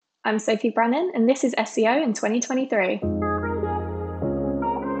I'm Sophie Brannon, and this is SEO in 2023.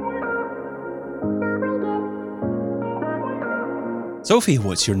 Sophie,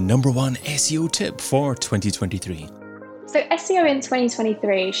 what's your number one SEO tip for 2023? So, SEO in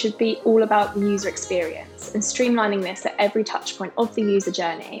 2023 should be all about the user experience and streamlining this at every touchpoint of the user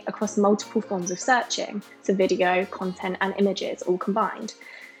journey across multiple forms of searching, so video, content, and images all combined.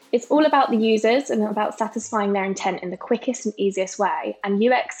 It's all about the users and about satisfying their intent in the quickest and easiest way, and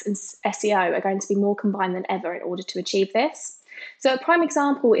UX and SEO are going to be more combined than ever in order to achieve this. So a prime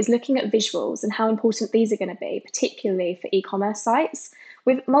example is looking at visuals and how important these are going to be, particularly for e-commerce sites.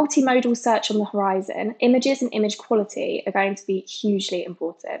 With multimodal search on the horizon, images and image quality are going to be hugely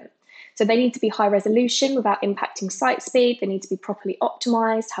important. So they need to be high resolution without impacting site speed. They need to be properly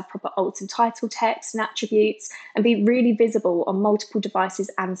optimized, have proper alt and title text and attributes, and be really visible on multiple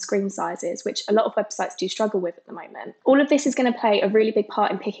devices and screen sizes, which a lot of websites do struggle with at the moment. All of this is going to play a really big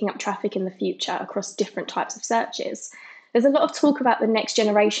part in picking up traffic in the future across different types of searches. There's a lot of talk about the next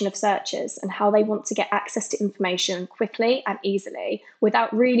generation of searchers and how they want to get access to information quickly and easily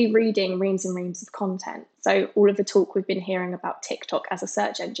without really reading reams and reams of content. So all of the talk we've been hearing about TikTok as a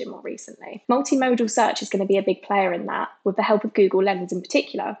search engine more recently. Multimodal search is going to be a big player in that, with the help of Google Lens in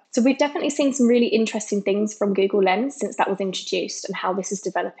particular. So we've definitely seen some really interesting things from Google Lens since that was introduced and how this is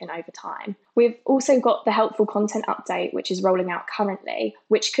developing over time. We've also got the helpful content update, which is rolling out currently,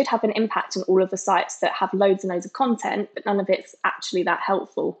 which could have an impact on all of the sites that have loads and loads of content, but none of it's actually that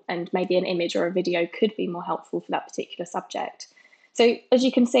helpful. And maybe an image or a video could be more helpful for that particular subject. So as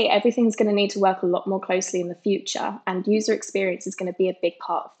you can see, everything's going to need to work a lot more closely in the future, and user experience is going to be a big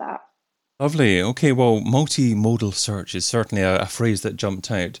part of that. Lovely. Okay, well, multimodal search is certainly a phrase that jumped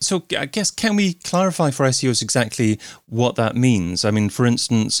out. So I guess, can we clarify for SEOs exactly what that means? I mean, for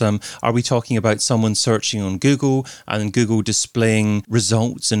instance, are we talking about someone searching on Google and Google displaying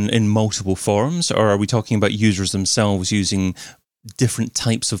results in multiple forms? Or are we talking about users themselves using different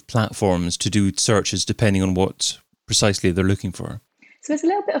types of platforms to do searches depending on what precisely they're looking for? So it's a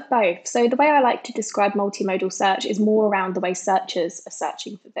little bit of both. So the way I like to describe multimodal search is more around the way searchers are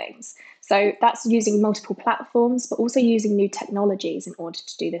searching for things. So that's using multiple platforms, but also using new technologies in order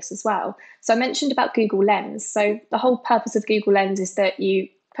to do this as well. So I mentioned about Google Lens. So the whole purpose of Google Lens is that you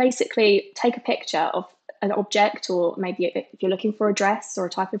basically take a picture of an object, or maybe if you're looking for a dress or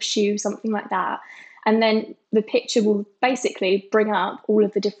a type of shoe, something like that. And then the picture will basically bring up all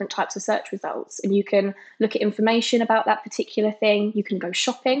of the different types of search results. And you can look at information about that particular thing. You can go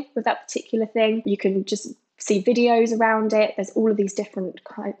shopping with that particular thing. You can just see videos around it. There's all of these different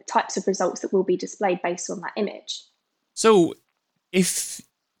types of results that will be displayed based on that image. So if,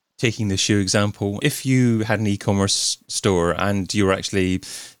 taking the shoe example, if you had an e-commerce store and you were actually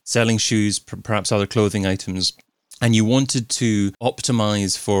selling shoes, perhaps other clothing items, and you wanted to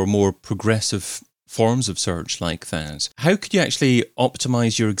optimize for more progressive forms of search like that, how could you actually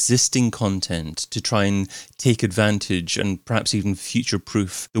optimize your existing content to try and take advantage and perhaps even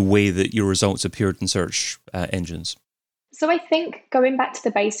future-proof the way that your results appeared in search engines? So I think going back to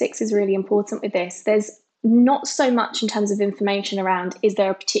the basics is really important with this. There's not so much in terms of information around, is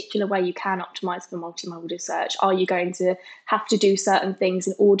there a particular way you can optimize for multimodal search? Are you going to have to do certain things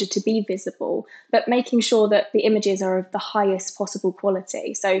in order to be visible? But making sure that the images are of the highest possible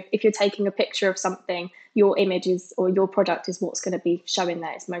quality. So if you're taking a picture of something, your image is, or your product is what's going to be showing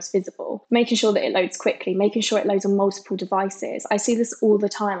there. It's most visible. Making sure that it loads quickly, making sure it loads on multiple devices. I see this all the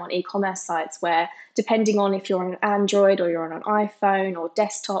time on e-commerce sites where, depending on if you're on an Android or you're on an iPhone or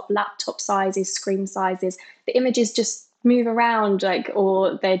desktop, laptop sizes, screen sizes, the images just move around,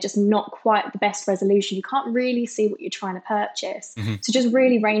 or they're just not quite the best resolution. You can't really see what you're trying to purchase. Mm-hmm. So just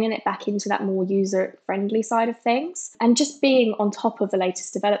really reining it back into that more user-friendly side of things, and just being on top of the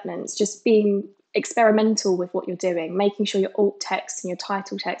latest developments, just being experimental with what you're doing, making sure your alt text and your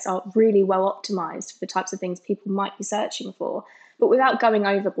title text are really well optimized for the types of things people might be searching for, but without going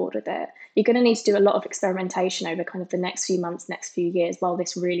overboard with it. You're going to need to do a lot of experimentation over kind of the next few months, next few years, while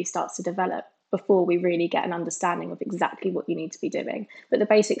this really starts to develop, before we really get an understanding of exactly what you need to be doing. But the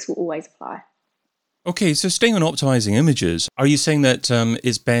basics will always apply. Okay, so staying on optimizing images, are you saying that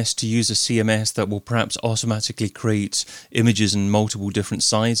it's best to use a CMS that will perhaps automatically create images in multiple different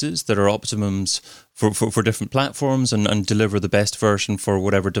sizes that are optimums for different platforms and deliver the best version for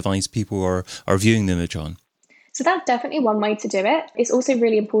whatever device people are viewing the image on? So that's definitely one way to do it. It's also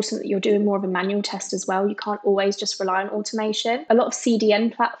really important that you're doing more of a manual test as well. You can't always just rely on automation. A lot of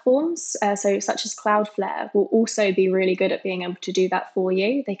CDN platforms, so such as Cloudflare, will also be really good at being able to do that for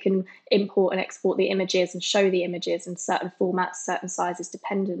you. They can import and export the images and show the images in certain formats, certain sizes,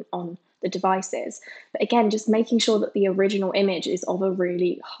 dependent on the devices. But again, just making sure that the original image is of a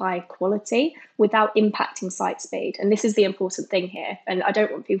really high quality without impacting site speed. And this is the important thing here. And I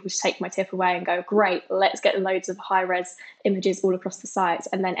don't want people to take my tip away and go, great, let's get loads of high-res images all across the sites,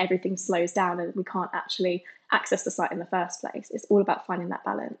 and then everything slows down and we can't actually access the site in the first place. It's all about finding that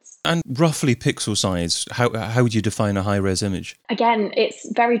balance. And roughly pixel size, how would you define a high-res image? Again, it's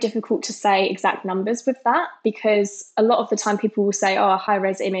very difficult to say exact numbers with that, because a lot of the time people will say, oh, a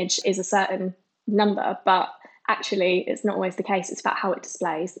high-res image is a certain number, but actually it's not always the case. It's about how it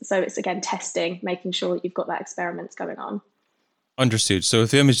displays. So it's, again, testing, making sure that you've got that experiments going on. Understood. So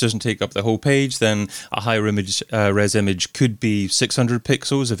if the image doesn't take up the whole page, then a high res image could be 600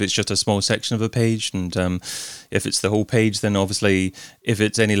 pixels if it's just a small section of a page. And if it's the whole page, then obviously if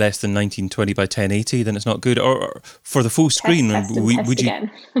it's any less than 1920 by 1080, then it's not good. Or for the full screen, test again.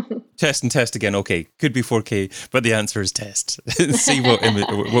 Test and test again? Okay, could be 4K, but the answer is test. See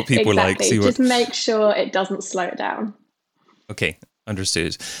what people like. Just make sure it doesn't slow it down. Okay.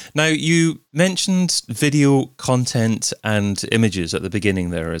 Understood. Now, you mentioned video content and images at the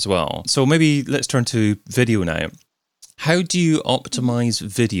beginning there as well. So maybe let's turn to video now. How do you optimize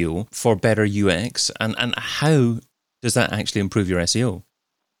video for better UX, and how does that actually improve your SEO?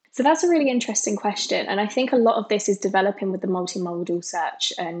 So that's a really interesting question. And I think a lot of this is developing with the multimodal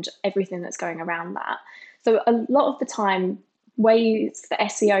search and everything that's going around that. So a lot of the time, ways that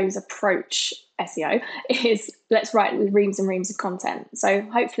SEOs approach SEO is, let's write reams and reams of content. So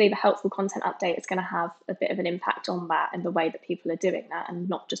hopefully the helpful content update is going to have a bit of an impact on that and the way that people are doing that, and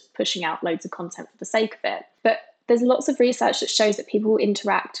not just pushing out loads of content for the sake of it. But there's lots of research that shows that people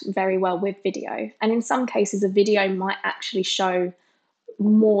interact very well with video. And in some cases, a video might actually show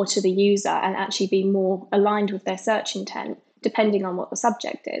more to the user and actually be more aligned with their search intent, depending on what the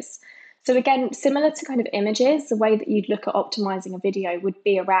subject is. So again, similar to kind of images, the way that you'd look at optimizing a video would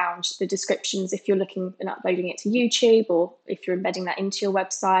be around the descriptions if you're looking and uploading it to YouTube, or if you're embedding that into your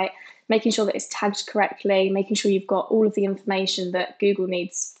website, making sure that it's tagged correctly, making sure you've got all of the information that Google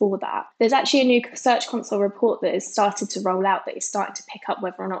needs for that. There's actually a new Search Console report that has started to roll out that is starting to pick up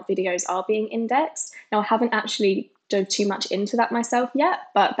whether or not videos are being indexed. Now, I haven't actually dove too much into that myself yet,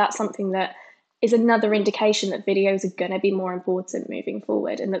 but that's something that is another indication that videos are going to be more important moving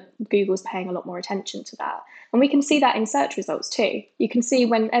forward, and that Google's paying a lot more attention to that. And we can see that in search results too. You can see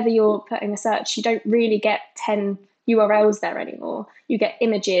whenever you're putting a search, you don't really get 10 URLs there anymore. You get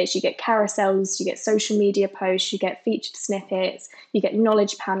images, you get carousels, you get social media posts, you get featured snippets, you get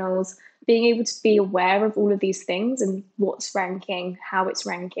knowledge panels. Being able to be aware of all of these things and what's ranking, how it's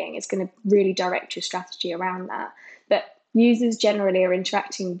ranking, is going to really direct your strategy around that. But users generally are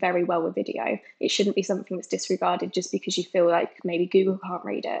interacting very well with video. It shouldn't be something that's disregarded just because you feel like maybe Google can't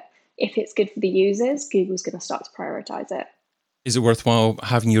read it. If it's good for the users, Google's going to start to prioritize it. Is it worthwhile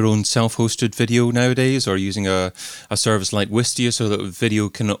having your own self-hosted video nowadays, or using a service like Wistia so that video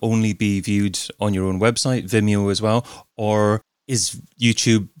can only be viewed on your own website, Vimeo as well? Or is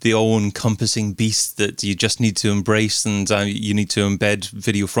YouTube the all-encompassing beast that you just need to embrace, and you need to embed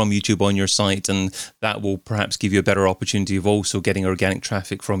video from YouTube on your site, and that will perhaps give you a better opportunity of also getting organic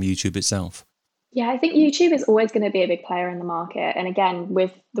traffic from YouTube itself? Yeah, I think YouTube is always going to be a big player in the market. And again,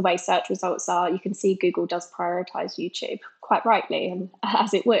 with the way search results are, you can see Google does prioritize YouTube quite rightly, and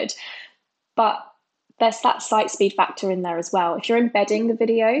as it would. But there's that site speed factor in there as well. If you're embedding the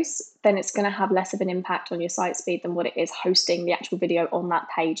videos, then it's going to have less of an impact on your site speed than what it is hosting the actual video on that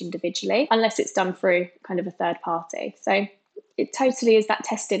page individually, unless it's done through kind of a third party. So it totally is that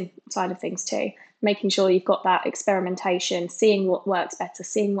testing side of things too, making sure you've got that experimentation, seeing what works better,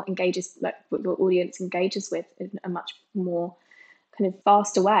 seeing what engages, like what your audience engages with in a much more kind of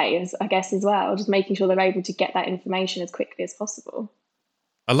faster way, as I guess, as well, just making sure they're able to get that information as quickly as possible.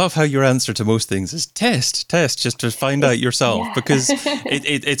 I love how your answer to most things is test, just to find out yourself, because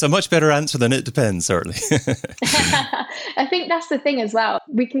it's a much better answer than it depends, certainly. I think that's the thing as well.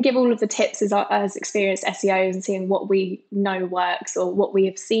 We can give all of the tips as experienced SEOs and seeing what we know works or what we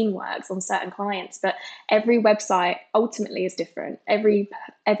have seen works on certain clients, but every website ultimately is different. Every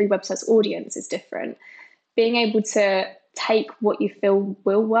website's audience is different. Being able to take what you feel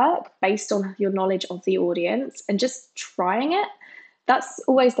will work based on your knowledge of the audience and just trying it, that's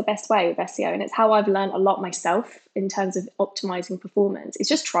always the best way with SEO. And it's how I've learned a lot myself in terms of optimizing performance. It's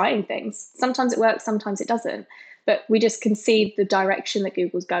just trying things. Sometimes it works, sometimes it doesn't. But we just can see the direction that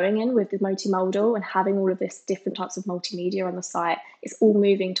Google's going in with the multimodal and having all of this different types of multimedia on the site. It's all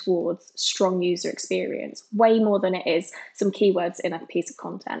moving towards strong user experience, way more than it is some keywords in a piece of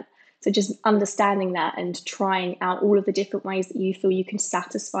content. So just understanding that and trying out all of the different ways that you feel you can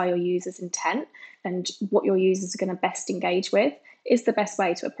satisfy your users' intent and what your users are going to best engage with is the best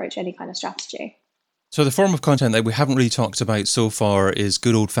way to approach any kind of strategy. So the form of content that we haven't really talked about so far is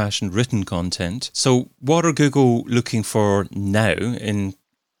good old-fashioned written content. So what are Google looking for now in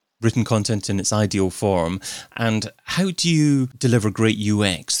written content in its ideal form? And how do you deliver great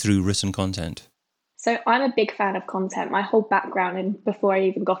UX through written content? So I'm a big fan of content. My whole background, and before I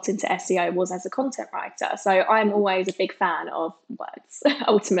even got into SEO, was as a content writer. So I'm always a big fan of words,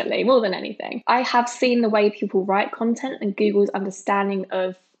 ultimately, more than anything. I have seen the way people write content and Google's understanding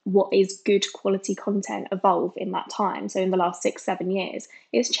of what is good quality content evolve in that time. So in the last 6-7 years,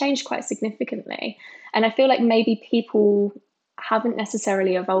 it's changed quite significantly. And I feel like maybe people haven't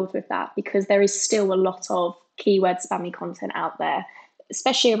necessarily evolved with that because there is still a lot of keyword spammy content out there,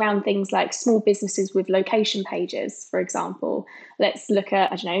 especially around things like small businesses with location pages, for example. Let's look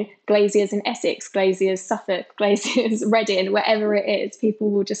at, glaziers in Essex, glaziers Suffolk, glaziers Reading, wherever it is.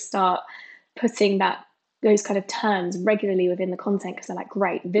 People will just start putting those kind of terms regularly within the content because they're like,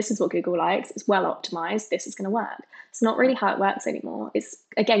 great, this is what Google likes. It's well optimized. This is going to work. It's not really how it works anymore. It's,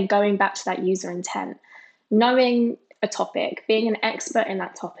 again, going back to that user intent. Knowing a topic, being an expert in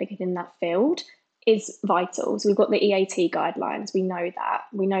that topic and in that field is vital. So we've got the EAT guidelines. We know that.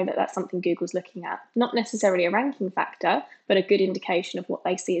 We know that that's something Google's looking at. Not necessarily a ranking factor, but a good indication of what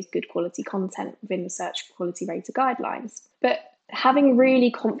they see as good quality content within the search quality rater guidelines. But having really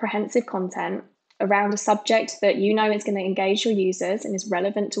comprehensive content around a subject that you know is going to engage your users and is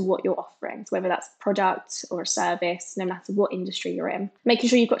relevant to what you're offering, so whether that's a product or a service, no matter what industry you're in. Making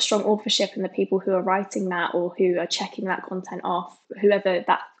sure you've got strong authorship and the people who are writing that or who are checking that content off, whoever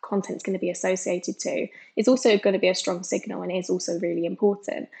that content's going to be associated to, is also going to be a strong signal and is also really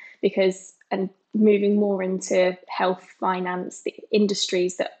important because, and moving more into health, finance, the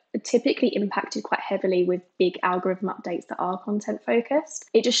industries that are typically impacted quite heavily with big algorithm updates that are content focused,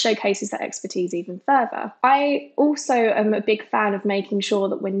 it just showcases that expertise even further. I also am a big fan of making sure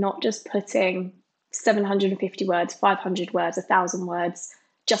that we're not just putting 750 words, 500 words, 1,000 words,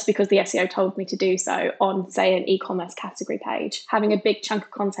 just because the SEO told me to do so on, say, an e-commerce category page, having a big chunk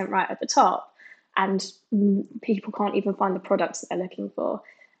of content right at the top and people can't even find the products that they're looking for.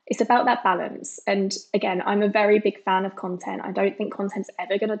 It's about that balance. And again, I'm a very big fan of content. I don't think content's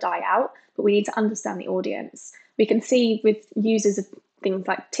ever going to die out, but we need to understand the audience. We can see with users of things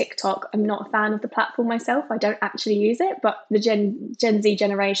like TikTok, I'm not a fan of the platform myself. I don't actually use it, but the Gen Z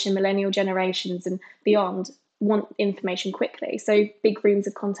generation, millennial generations and beyond want information quickly. So big reams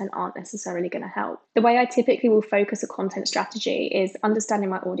of content aren't necessarily going to help. The way I typically will focus a content strategy is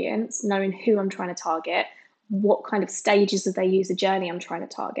understanding my audience, knowing who I'm trying to target, what kind of stages of their user journey I'm trying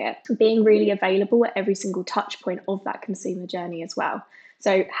to target, being really available at every single touch point of that consumer journey as well.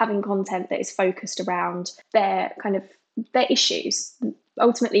 So having content that is focused around their issues.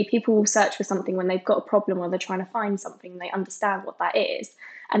 Ultimately, people will search for something when they've got a problem or they're trying to find something, they understand what that is.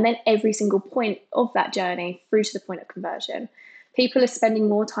 And then every single point of that journey through to the point of conversion. People are spending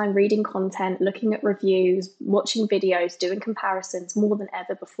more time reading content, looking at reviews, watching videos, doing comparisons more than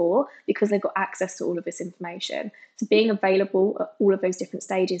ever before because they've got access to all of this information. So being available at all of those different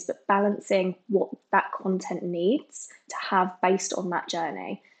stages, but balancing what that content needs to have based on that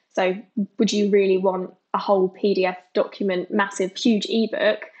journey. So would you really want a whole PDF document, massive, huge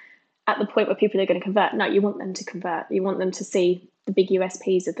ebook at the point where people are going to convert? No, you want them to convert. You want them to see the big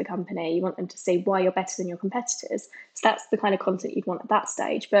USPs of the company. You want them to see why you're better than your competitors. So that's the kind of content you'd want at that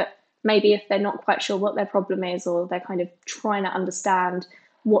stage. But maybe if they're not quite sure what their problem is, or they're kind of trying to understand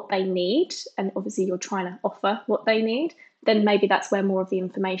what they need, and obviously you're trying to offer what they need, then maybe that's where more of the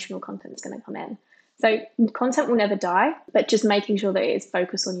informational content is going to come in. So content will never die, but just making sure that it is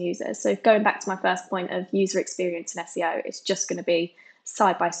focused on users. So going back to my first point of user experience in SEO, it's just going to be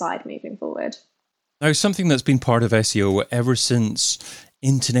side by side moving forward. Now, something that's been part of SEO ever since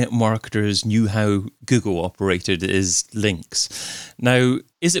internet marketers knew how Google operated is links. Now,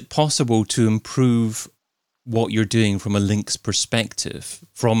 is it possible to improve what you're doing from a links perspective,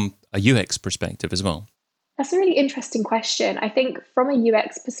 from a UX perspective as well? That's a really interesting question. I think from a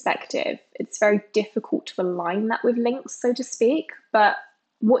UX perspective, it's very difficult to align that with links, so to speak. But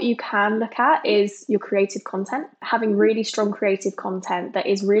what you can look at is your creative content, having really strong creative content that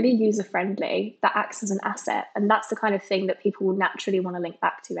is really user-friendly, that acts as an asset. And that's the kind of thing that people will naturally want to link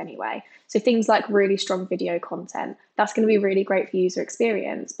back to anyway. So things like really strong video content, that's going to be really great for user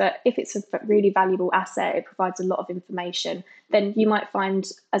experience. But if it's a really valuable asset, it provides a lot of information, then you might find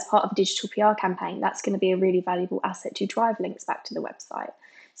as part of a digital PR campaign, that's going to be a really valuable asset to drive links back to the website.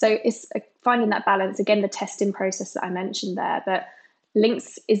 So it's finding that balance, again, the testing process that I mentioned there, but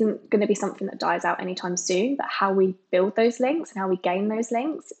links isn't going to be something that dies out anytime soon, but how we build those links and how we gain those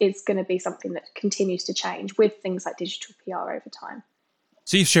links is going to be something that continues to change with things like digital PR over time.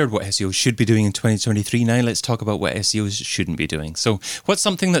 So you've shared what SEO should be doing in 2023. Now let's talk about what SEOs shouldn't be doing. So what's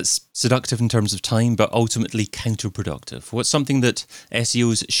something that's seductive in terms of time, but ultimately counterproductive? What's something that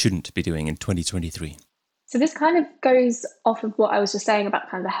SEOs shouldn't be doing in 2023? So this kind of goes off of what I was just saying about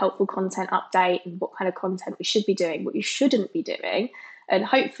kind of the helpful content update and what kind of content we should be doing, what you shouldn't be doing. And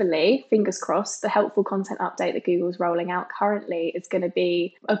hopefully, fingers crossed, the helpful content update that Google's rolling out currently is going to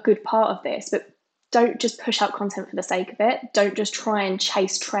be a good part of this. But don't just push out content for the sake of it. Don't just try and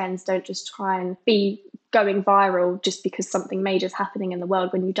chase trends. Don't just try and be going viral just because something major is happening in the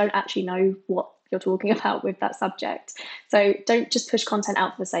world when you don't actually know what you're talking about with that subject. So don't just push content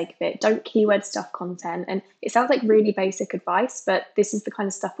out for the sake of it. Don't keyword stuff content. And it sounds like really basic advice, but this is the kind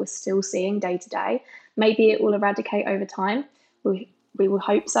of stuff we're still seeing day to day. Maybe it will eradicate over time. We will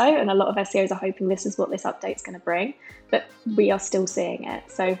hope so. And a lot of SEOs are hoping this is what this update's going to bring, but we are still seeing it.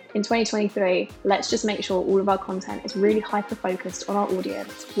 So in 2023, let's just make sure all of our content is really hyper-focused on our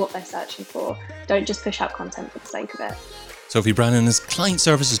audience, what they're searching for. Don't just push out content for the sake of it. Sophie Brannon is Client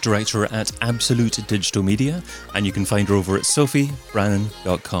Services Director at Absolute Digital Media, and you can find her over at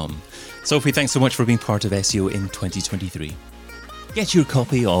sophiebrannon.com. Sophie, thanks so much for being part of SEO in 2023. Get your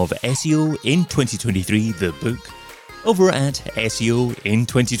copy of SEO in 2023, the book, over at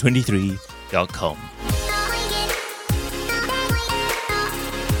seoin2023.com.